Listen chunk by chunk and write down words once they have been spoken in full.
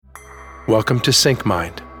Welcome to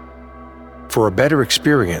SyncMind. For a better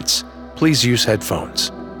experience, please use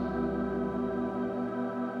headphones.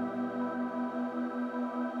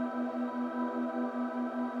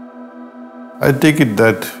 I take it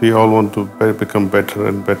that we all want to become better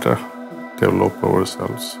and better, develop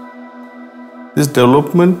ourselves. This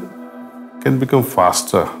development can become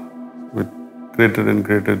faster with greater and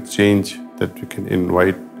greater change that we can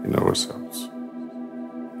invite in ourselves.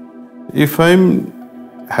 If I'm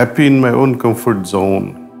happy in my own comfort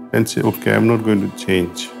zone and say, okay, I'm not going to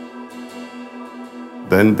change,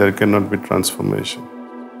 then there cannot be transformation.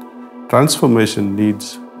 Transformation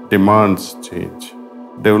demands change.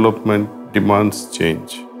 Development demands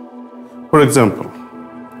change. For example,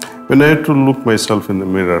 when I have to look myself in the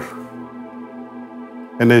mirror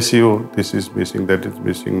and I see, oh, this is missing, that is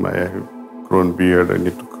missing, I have grown beard, I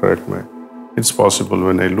need to correct it's possible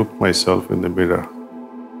when I look myself in the mirror.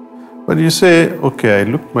 But you say, okay, I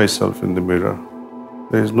look myself in the mirror,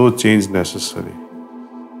 there is no change necessary.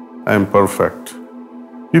 I am perfect.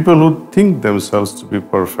 People who think themselves to be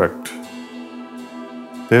perfect,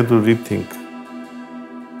 they have to rethink.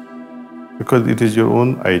 Because it is your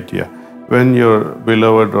own idea. When your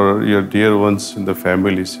beloved or your dear ones in the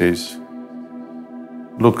family says,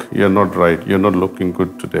 look, you're not right, you're not looking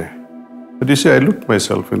good today. But you say, I look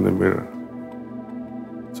myself in the mirror.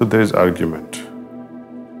 So there is argument.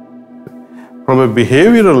 From a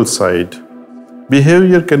behavioral side,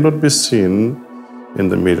 behavior cannot be seen in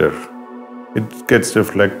the mirror. It gets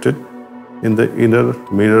reflected in the inner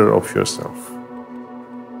mirror of yourself.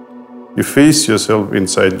 You face yourself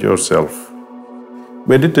inside yourself.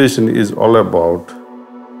 Meditation is all about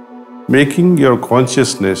making your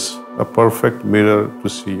consciousness a perfect mirror to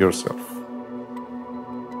see yourself.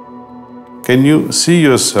 Can you see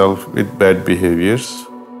yourself with bad behaviors?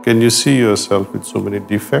 Can you see yourself with so many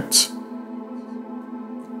defects?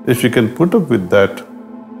 If you can put up with that,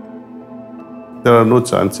 there are no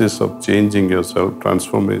chances of changing yourself,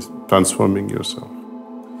 transforming yourself.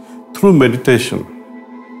 Through meditation,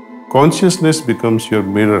 consciousness becomes your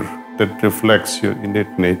mirror that reflects your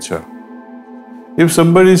innate nature. If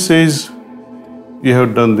somebody says, you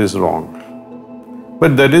have done this wrong,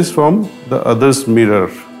 but that is from the other's mirror,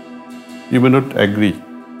 you may not agree.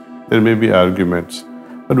 There may be arguments.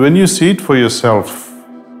 But when you see it for yourself,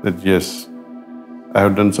 that yes, I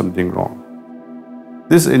have done something wrong,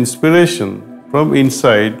 this inspiration from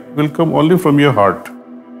inside will come only from your heart.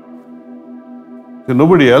 So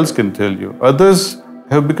nobody else can tell you. Others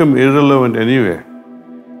have become irrelevant anyway.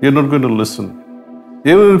 You're not going to listen.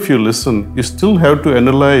 Even if you listen, you still have to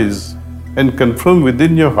analyze and confirm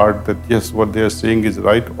within your heart that yes, what they are saying is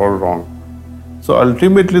right or wrong. So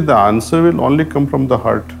ultimately the answer will only come from the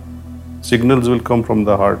heart. Signals will come from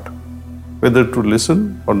the heart. Whether to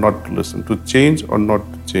listen or not to listen, to change or not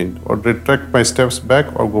to change, or retract my steps back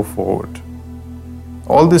or go forward.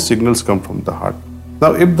 All these signals come from the heart.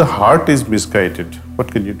 Now, if the heart is misguided,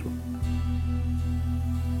 what can you do?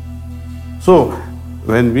 So,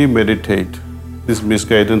 when we meditate, this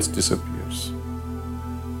misguidance disappears.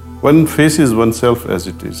 One faces oneself as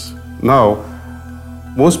it is. Now,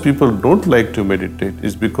 most people don't like to meditate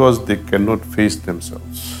is because they cannot face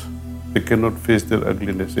themselves. They cannot face their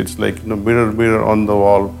ugliness. It's like, mirror, mirror on the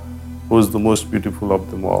wall, who is the most beautiful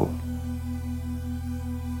of them all?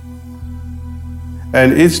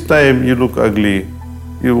 And each time you look ugly,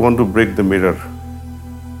 you want to break the mirror.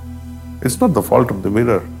 It's not the fault of the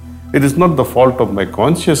mirror. It is not the fault of my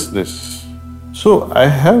consciousness. So I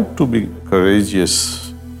have to be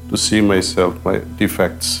courageous to see myself, my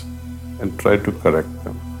defects, and try to correct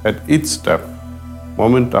them at each step,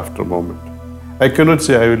 moment after moment. I cannot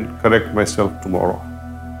say I will correct myself tomorrow.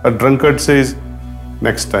 A drunkard says,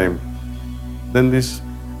 next time. Then this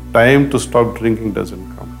time to stop drinking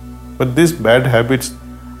doesn't come. But these bad habits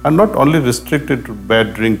are not only restricted to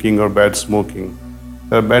bad drinking or bad smoking.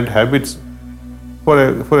 There are bad habits,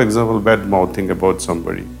 for example, bad mouthing about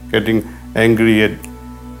somebody, getting angry at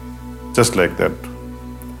just like that.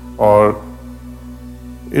 Or,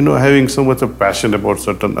 having so much of passion about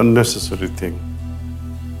certain unnecessary thing.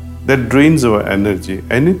 That drains our energy.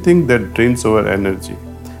 Anything that drains our energy,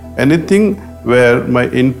 anything where my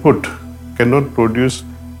input cannot produce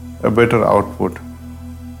a better output,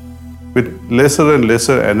 with lesser and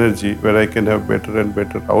lesser energy where I can have better and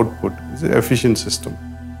better output, is an efficient system.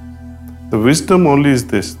 The wisdom only is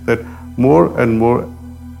this, that more and more,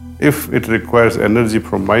 if it requires energy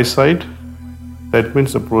from my side, that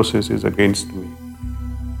means the process is against me.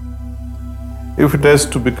 If it has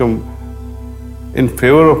to become in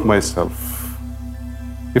favor of myself,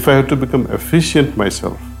 if I have to become efficient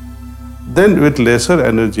myself, then with lesser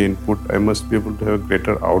energy input, I must be able to have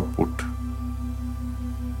greater output.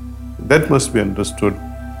 That must be understood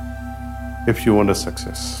if you want a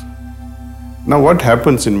success. Now, what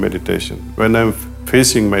happens in meditation? When I'm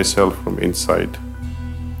facing myself from inside,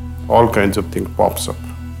 all kinds of things pops up.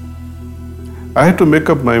 I had to make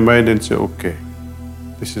up my mind and say, okay,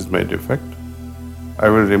 this is my defect. I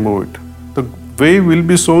will remove it. The way will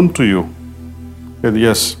be shown to you. And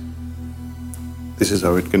yes, this is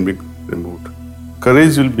how it can be removed.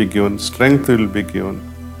 Courage will be given, strength will be given.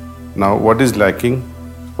 Now, what is lacking?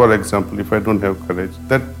 For example, if I don't have courage,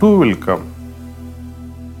 that too will come.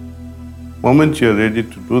 Moment you are ready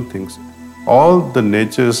to do things, all the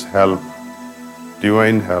nature's help,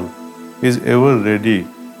 divine help, is ever ready.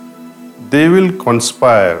 They will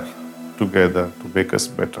conspire together to make us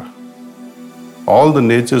better. All the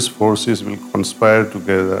nature's forces will conspire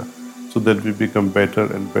together so that we become better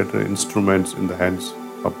and better instruments in the hands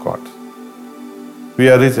of God. We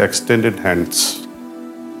are His extended hands.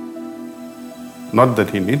 Not that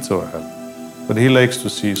He needs our help, but He likes to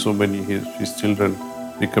see so many of His children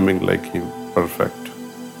becoming like Him, perfect.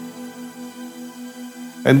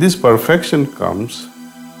 And this perfection comes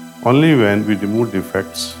only when we remove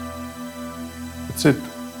defects. That's it.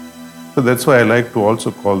 So that's why I like to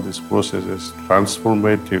also call this process as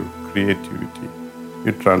transformative creativity.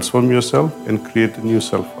 You transform yourself and create a new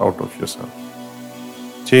self out of yourself.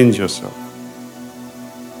 Change yourself.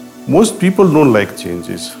 Most people don't like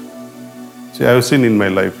changes. See, I've seen in my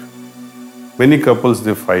life, many couples,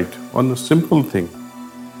 they fight on a simple thing.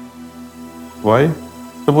 Why?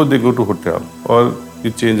 Suppose they go to hotel or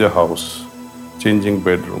you change a house, changing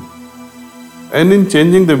bedroom. And in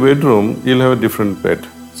changing the bedroom, you'll have a different bed.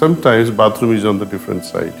 Sometimes bathroom is on the different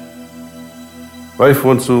side. Wife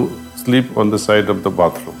wants to sleep on the side of the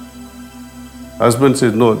bathroom. Husband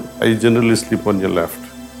says, no, I generally sleep on your left.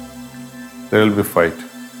 There will be fight.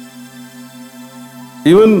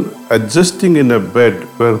 Even adjusting in a bed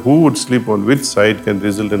where who would sleep on which side can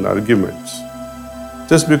result in arguments.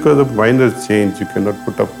 Just because of minor change you cannot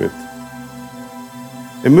put up with.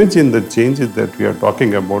 Imagine the changes that we are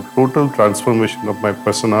talking about, total transformation of my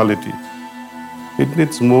personality. It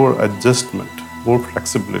needs more adjustment, more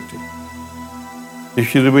flexibility.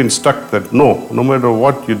 If you remain stuck that no matter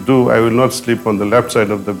what you do, I will not sleep on the left side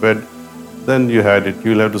of the bed, then you had it.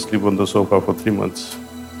 You will have to sleep on the sofa for 3 months.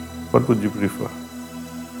 What would you prefer?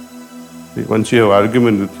 Once you have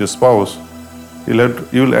argument with your spouse, you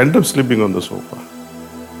will end up sleeping on the sofa.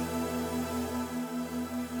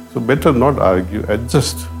 So better not argue,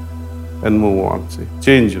 adjust and move on. See,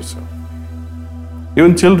 change yourself.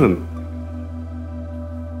 Even children,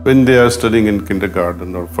 when they are studying in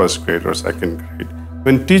kindergarten or first grade or second grade,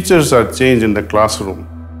 when teachers are changed in the classroom,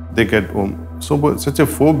 they get such a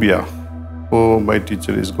phobia. Oh, my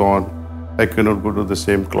teacher is gone. I cannot go to the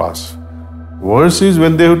same class. Worse is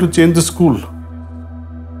when they have to change the school.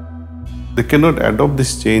 They cannot adopt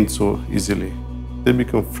this change so easily. They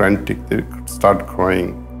become frantic. They start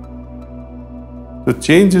crying. So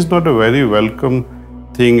change is not a very welcome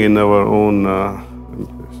thing in our own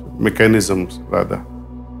mechanisms, rather.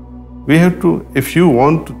 We have to, if you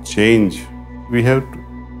want to change, we have to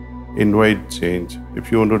invite change.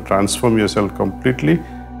 If you want to transform yourself completely,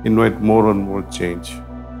 invite more and more change.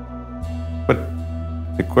 But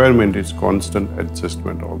requirement is constant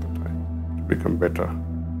adjustment all the time to become better.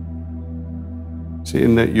 See,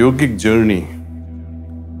 in the yogic journey,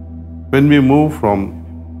 when we move from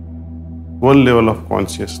one level of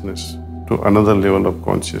consciousness to another level of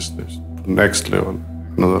consciousness, to next level,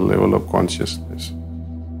 another level of consciousness,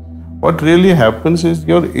 what really happens is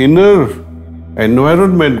your inner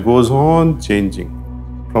environment goes on changing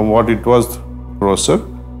from what it was grosser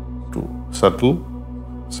to subtle,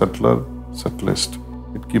 subtler, subtlest.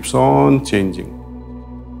 It keeps on changing.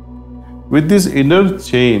 With this inner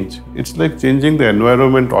change, it's like changing the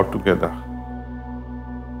environment altogether.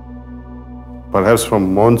 Perhaps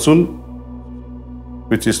from monsoon,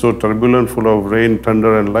 which is so turbulent, full of rain,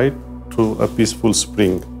 thunder and light, to a peaceful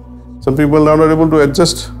spring. Some people are not able to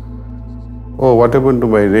adjust. Oh, what happened to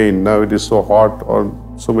my rain? Now it is so hot, or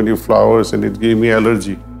so many flowers and it gave me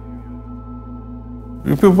allergy.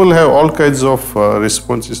 People have all kinds of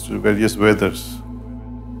responses to various weathers.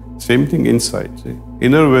 Same thing inside. See?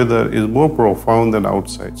 Inner weather is more profound than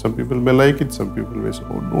outside. Some people may like it, some people may say,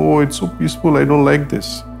 oh no, it's so peaceful, I don't like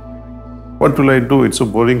this. What will I do? It's so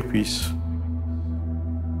boring peace.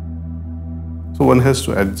 So one has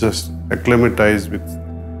to adjust, acclimatize with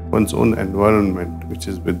one's own environment, which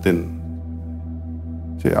is within.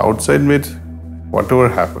 See, outside means whatever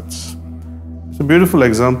happens. So a beautiful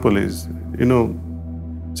example is,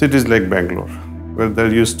 cities like Bangalore, where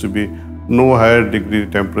there used to be no higher degree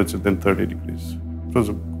temperature than 30 degrees. It was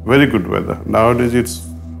a very good weather. Nowadays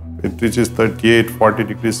It reaches 38, 40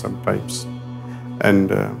 degrees sometimes. And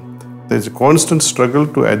there's a constant struggle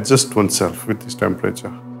to adjust oneself with this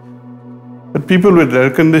temperature. But people with air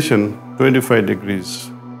condition, 25 degrees,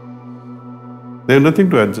 they have nothing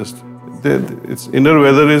to adjust. Its inner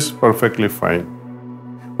weather is perfectly fine.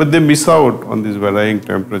 But they miss out on this varying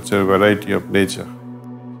temperature, variety of nature.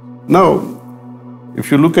 Now,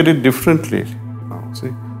 if you look at it differently,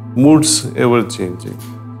 see, moods ever changing.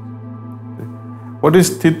 What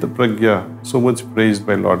is Sthita Pragya, so much praised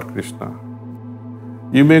by Lord Krishna?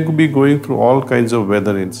 You may be going through all kinds of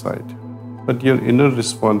weather inside, but your inner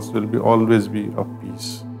response will always be of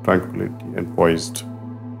peace, tranquility, and poised.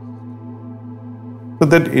 So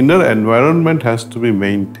that inner environment has to be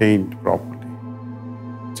maintained properly.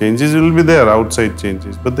 Changes will be there, outside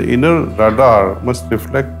changes, but the inner radar must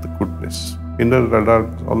reflect the goodness. Inner radar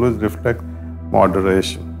always reflects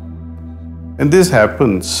moderation. And this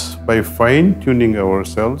happens by fine-tuning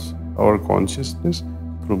ourselves, our consciousness,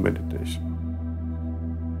 through meditation.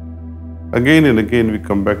 Again and again we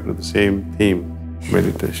come back to the same theme,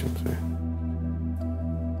 meditation.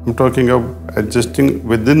 I'm talking of adjusting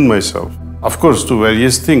within myself. Of course, to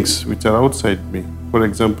various things which are outside me. For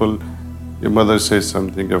example, your mother says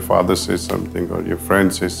something, your father says something, or your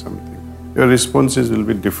friend says something. Your responses will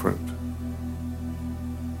be different.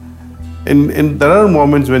 And there are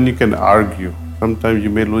moments when you can argue. Sometimes you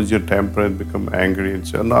may lose your temper and become angry and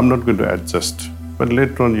say, no, I'm not going to adjust. But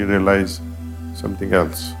later on you realize something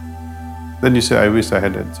else. Then you say, I wish I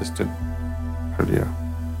had adjusted earlier.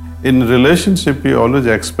 In relationship, you always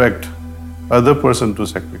expect other person to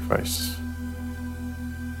sacrifice.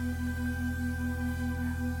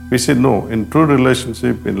 We say no, in true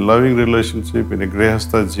relationship, in loving relationship, in a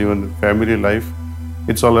grihastha jivan, family life,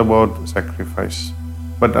 it's all about sacrifice.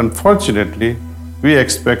 But unfortunately, we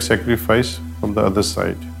expect sacrifice from the other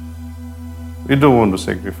side. We don't want to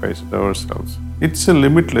sacrifice it ourselves. It's a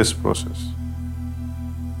limitless process.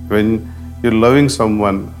 When you're loving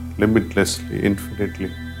someone limitlessly,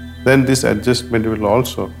 infinitely, then this adjustment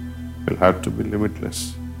will have to be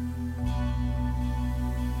limitless.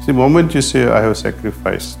 See, the moment you say, I have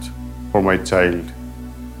sacrificed for my child,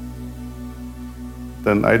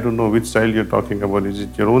 then I don't know which child you're talking about. Is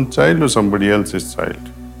it your own child or somebody else's child?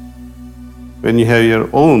 When you have your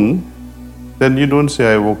own, then you don't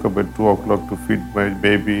say, I woke up at 2 o'clock to feed my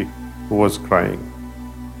baby who was crying.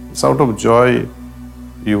 It's out of joy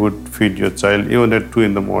you would feed your child even at 2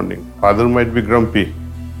 in the morning. Father might be grumpy.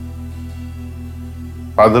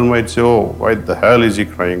 Father might say, oh, why the hell is he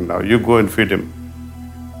crying now? You go and feed him.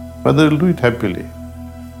 Mother will do it happily.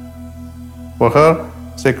 For her,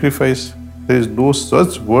 sacrifice, there is no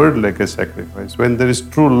such word like a sacrifice. When there is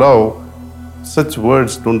true love, such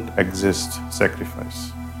words don't exist,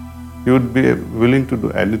 sacrifice. You would be willing to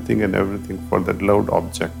do anything and everything for that loved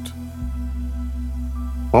object.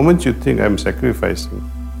 The moment you think I'm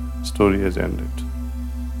sacrificing, story has ended.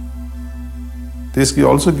 This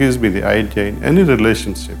also gives me the idea in any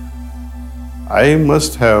relationship, I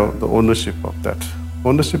must have the ownership of that.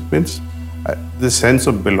 Ownership means the sense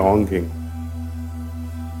of belonging.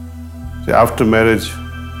 See, after marriage,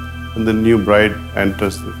 when the new bride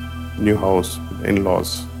enters the new house with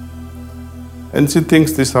in-laws, and she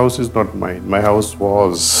thinks this house is not mine, my house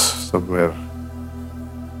was somewhere,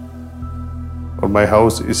 or my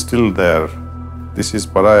house is still there, this is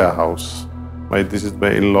Paraya house, this is my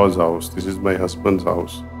in-laws house, this is my husband's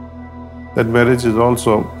house. That marriage is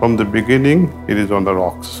also, from the beginning, it is on the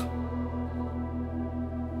rocks.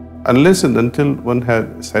 Unless and until one has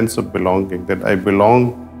a sense of belonging, that I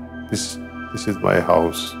belong, this is my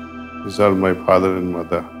house, these are my father and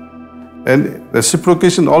mother. And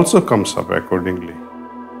reciprocation also comes up accordingly.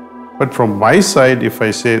 But from my side, if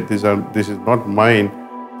I say this is not mine,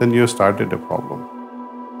 then you have started a problem.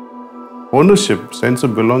 Ownership, sense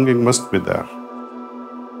of belonging must be there.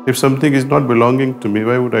 If something is not belonging to me,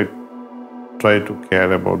 why would I try to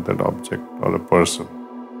care about that object or a person?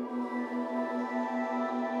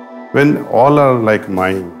 When all are like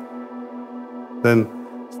mine, then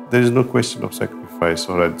there is no question of sacrifice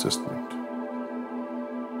or adjustment.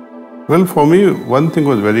 Well, for me, one thing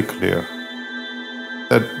was very clear,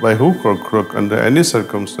 that by hook or crook, under any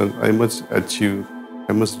circumstance, I must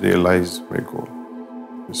realize my goal.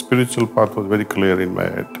 The spiritual path was very clear in my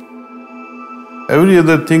head. Every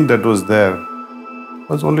other thing that was there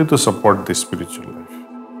was only to support the spiritual life.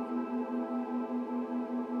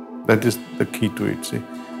 That is the key to it, see.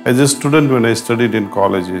 As a student, when I studied in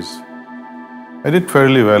colleges, I did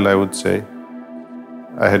fairly well, I would say.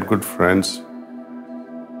 I had good friends.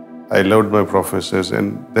 I loved my professors,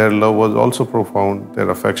 and their love was also profound. Their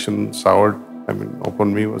affection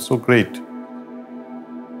upon me was so great.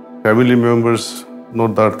 Family members know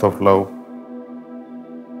the earth of love.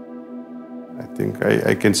 I think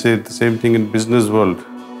I can say the same thing in business world.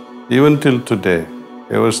 Even till today,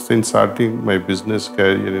 ever since starting my business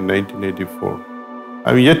career in 1984,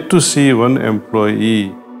 I'm yet to see one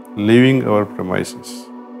employee leaving our premises.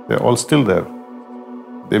 They're all still there.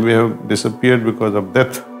 They may have disappeared because of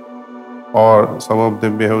death, or some of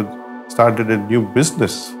them may have started a new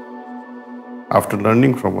business after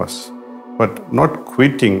learning from us, but not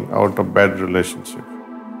quitting out of bad relationship.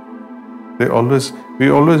 We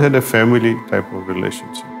always had a family type of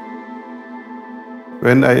relationship.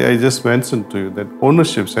 When I just mentioned to you that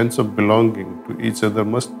ownership, sense of belonging to each other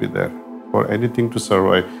must be there for anything to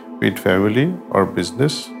survive, be it family or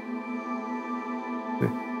business.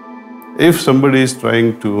 If somebody is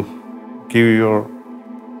trying to give you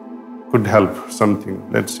could help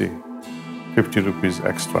something, let's say 50 rupees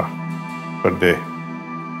extra per day,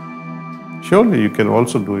 surely you can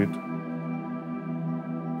also do it.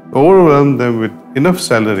 Overwhelm them with enough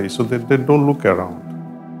salary so that they don't look around.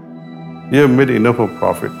 You have made enough of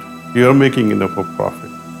profit. You are making enough of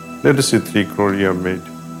profit. Let us say 3 crore you have made.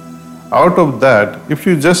 Out of that, if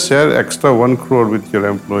you just share extra 1 crore with your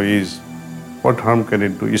employees, what harm can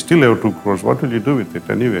it do? You still have 2 crores. What will you do with it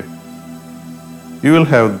anyway? You will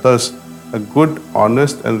have thus a good,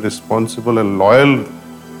 honest and responsible and loyal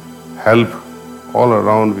help all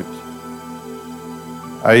around with you.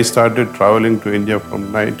 I started traveling to India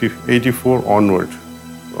from 1984 onward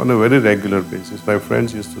on a very regular basis. My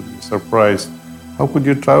friends used to be surprised. How could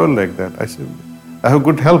you travel like that? I said, I have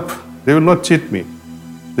good help. They will not cheat me.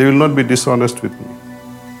 They will not be dishonest with me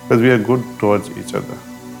because we are good towards each other.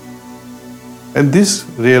 And this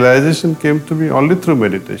realization came to me only through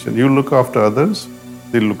meditation. You look after others,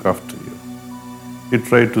 they look after you. You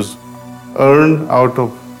try to earn out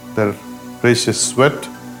of their precious sweat.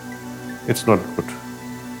 It's not good.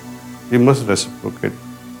 You must reciprocate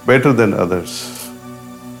better than others.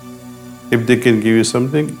 If they can give you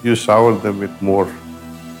something, you shower them with more.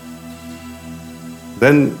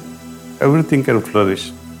 Then everything can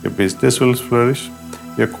flourish. Your business will flourish,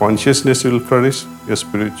 your consciousness will flourish, your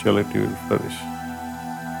spirituality will flourish.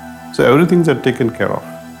 So everything is taken care of.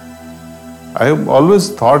 I have always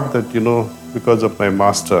thought that, because of my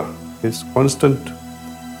master, his constant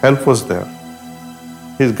help was there.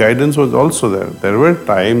 His guidance was also there. There were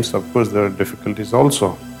times, of course, there were difficulties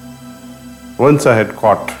also. Once I had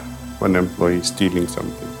caught one employee stealing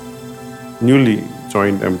something, newly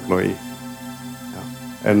joined employee.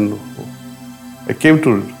 And I came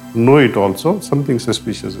to know it also, something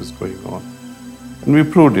suspicious is going on. And we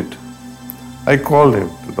proved it. I called him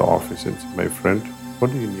to the office and said, my friend,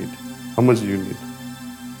 what do you need? How much do you need?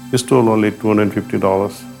 He stole only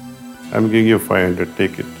 $250. I'm giving you 500,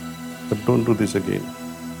 take it. But don't do this again.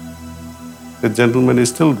 The gentleman is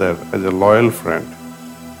still there as a loyal friend.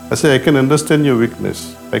 I say, I can understand your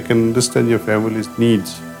weakness. I can understand your family's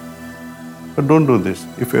needs. But don't do this.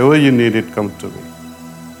 If ever you need it, come to me.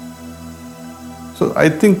 So I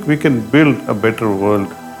think we can build a better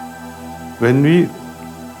world when we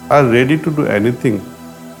are ready to do anything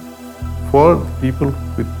for people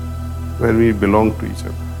where we belong to each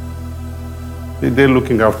other. They're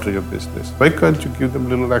looking after your business. Why can't you give them a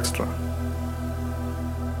little extra?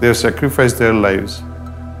 They have sacrificed their lives.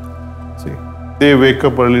 See, they wake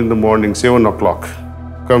up early in the morning, 7 o'clock,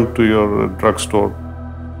 come to your drugstore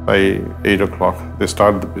by 8 o'clock. They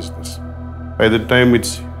start the business. By the time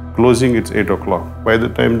it's closing, it's 8 o'clock. By the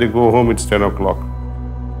time they go home, it's 10 o'clock.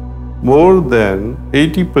 More than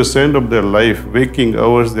 80% of their life, waking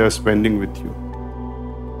hours, they are spending with you.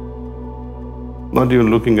 Not even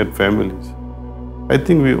looking at families. I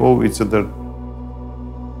think we owe each other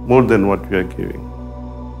more than what we are giving.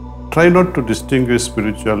 Try not to distinguish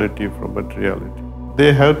spirituality from materiality.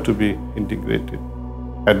 They have to be integrated.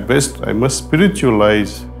 At best, I must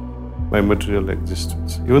spiritualize my material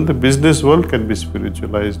existence. Even the business world can be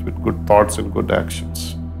spiritualized with good thoughts and good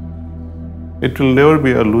actions. It will never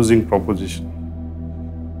be a losing proposition.